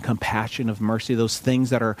love and compassion, of mercy, those things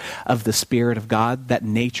that are of the Spirit of God, that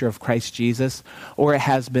nature of Christ Jesus? Or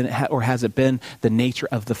has it been the nature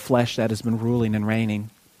of the flesh that has been ruling and reigning?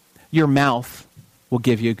 Your mouth will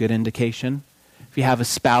give you a good indication. If you have a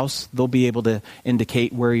spouse, they'll be able to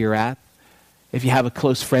indicate where you're at. If you have a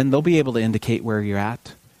close friend, they'll be able to indicate where you're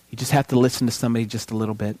at. You just have to listen to somebody just a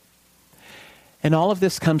little bit. And all of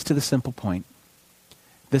this comes to the simple point.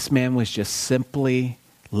 This man was just simply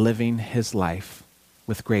living his life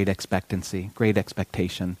with great expectancy, great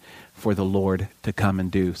expectation for the Lord to come and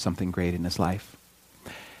do something great in his life.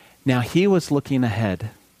 Now, he was looking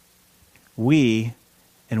ahead. We,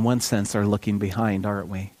 in one sense, are looking behind, aren't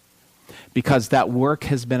we? Because that work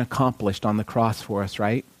has been accomplished on the cross for us,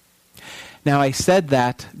 right? Now, I said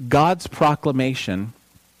that God's proclamation,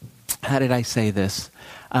 how did I say this?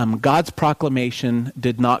 God's proclamation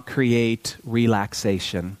did not create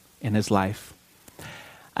relaxation in his life.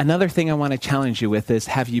 Another thing I want to challenge you with is,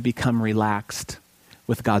 have you become relaxed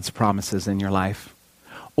with God's promises in your life?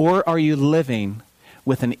 Or are you living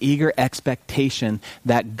with an eager expectation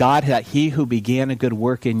that he who began a good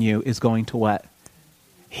work in you is going to what?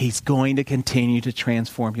 He's going to continue to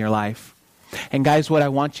transform your life. And guys, what I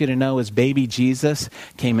want you to know is baby Jesus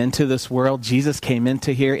came into this world. Jesus came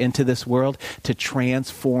into this world to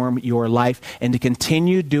transform your life and to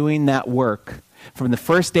continue doing that work from the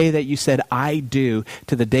first day that you said, I do,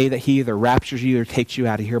 to the day that he either raptures you or takes you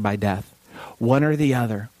out of here by death. One or the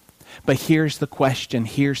other. But here's the question.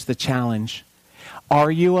 Here's the challenge.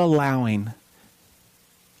 Are you allowing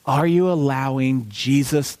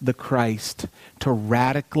Jesus the Christ to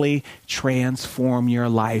radically transform your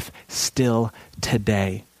life still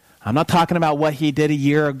today? I'm not talking about what he did a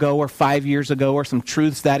year ago or 5 years ago or some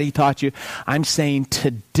truths that he taught you. I'm saying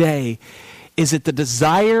today, is it the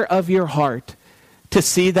desire of your heart to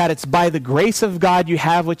see that it's by the grace of God you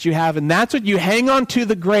have what you have, and that's what you hang on to,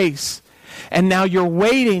 the grace? And now you're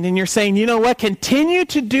waiting and you're saying, you know what? Continue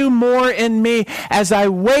to do more in me as I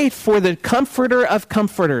wait for the comforter of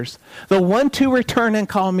comforters, the one to return and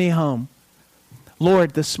call me home.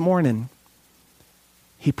 Lord, this morning,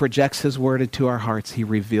 he projects his word into our hearts. He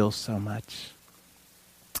reveals so much.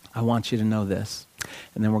 I want you to know this,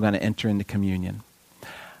 and then we're going to enter into communion.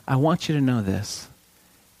 I want you to know this.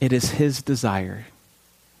 It is his desire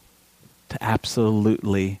to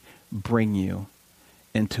absolutely bring you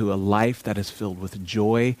into a life that is filled with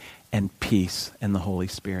joy and peace in the Holy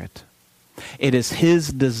Spirit. It is his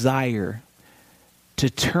desire to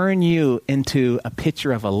turn you into a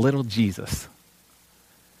picture of a little Jesus.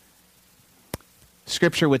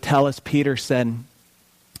 Scripture would tell us, Peter said,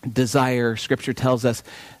 Scripture tells us,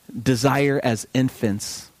 desire as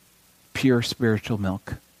infants pure spiritual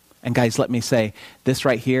milk. And guys, let me say, this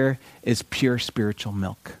right here is pure spiritual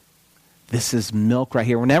milk. This is milk right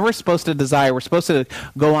here. We're never supposed to desire. We're supposed to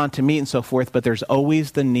go on to meat and so forth, but there's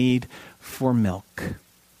always the need for milk.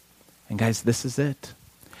 And guys, this is it.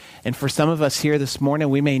 And for some of us here this morning,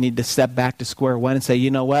 we may need to step back to square one and say, you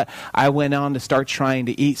know what? I went on to start trying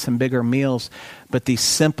to eat some bigger meals, but these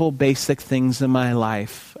simple, basic things in my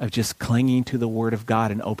life of just clinging to the Word of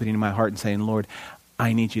God and opening my heart and saying, Lord,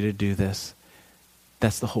 I need you to do this.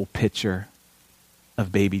 That's the whole picture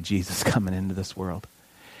of baby Jesus coming into this world.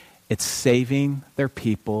 It's saving their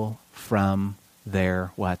people from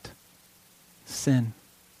their what? Sin.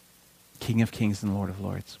 King of Kings and Lord of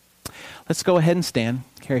Lords. Let's go ahead and stand.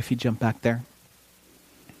 Carrie, if you jump back there.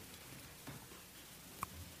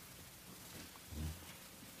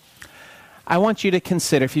 I want you to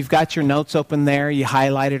consider, if you've got your notes open there, you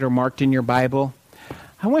highlighted or marked in your Bible,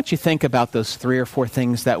 I want you to think about those 3 or 4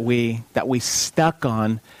 things that we stuck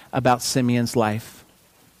on about Simeon's life.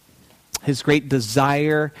 His great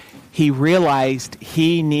desire, he realized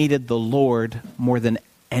he needed the Lord more than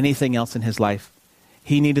anything else in his life.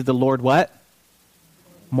 He needed the Lord what?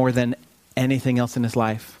 More than anything else in his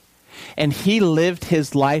life. And he lived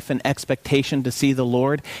his life in expectation to see the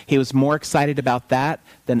Lord. He was more excited about that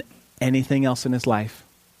than anything else in his life.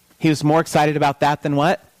 He was more excited about that than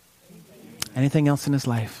what? Anything else in his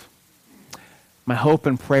life. My hope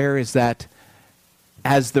and prayer is that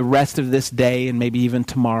as the rest of this day and maybe even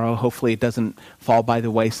tomorrow, hopefully it doesn't fall by the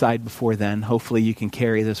wayside before then. Hopefully you can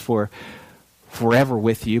carry this for forever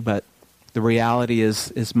with you. But The reality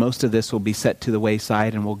is most of this will be set to the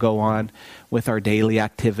wayside and we'll go on with our daily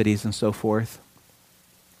activities and so forth.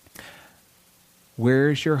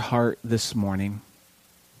 Where's your heart this morning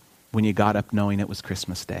when you got up knowing it was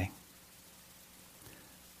Christmas Day?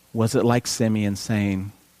 Was it like Simeon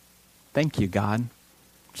saying, thank you, God,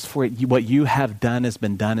 just for what you have done has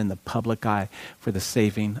been done in the public eye for the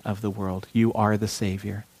saving of the world. You are the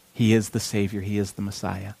Savior. He is the Savior. He is the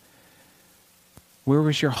Messiah. Where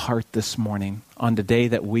was your heart this morning on the day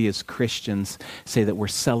that we as Christians say that we're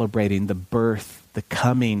celebrating the birth, the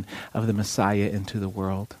coming of the Messiah into the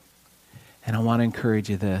world? And I want to encourage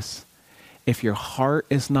you this. If your heart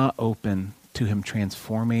is not open to him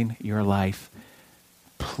transforming your life,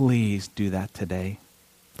 please do that today.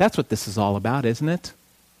 That's what this is all about, isn't it?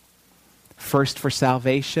 First for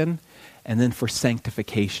salvation, and then for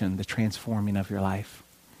sanctification, the transforming of your life.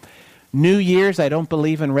 New Year's, I don't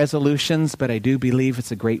believe in resolutions, but I do believe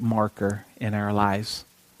it's a great marker in our lives.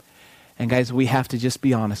 And guys, we have to just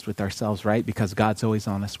be honest with ourselves, right? Because God's always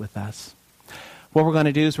honest with us. What we're going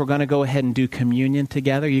to do is we're going to go ahead and do communion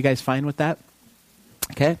together. You guys fine with that?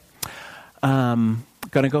 Okay. Going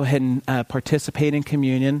to go ahead and participate in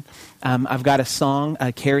communion. I've got a song.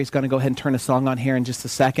 Carrie's going to go ahead and turn a song on here in just a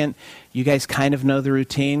second. You guys kind of know the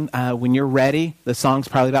routine. When you're ready, the song's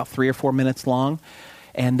probably about 3 or 4 minutes long.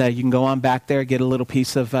 And you can go on back there, get a little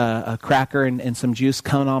piece of a cracker and some juice,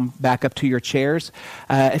 come on back up to your chairs.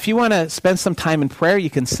 If you want to spend some time in prayer, you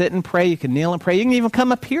can sit and pray, you can kneel and pray, you can even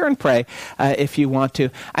come up here and pray if you want to.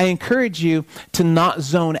 I encourage you to not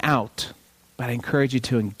zone out, but I encourage you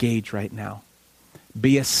to engage right now.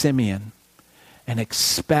 Be a Simeon and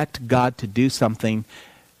expect God to do something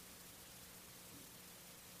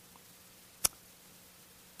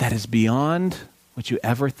that is beyond what you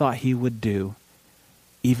ever thought he would do.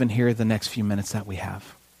 Even here the next few minutes that we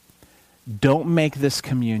have. Don't make this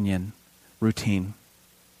communion routine.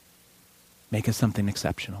 Make it something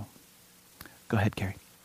exceptional. Go ahead, Carrie.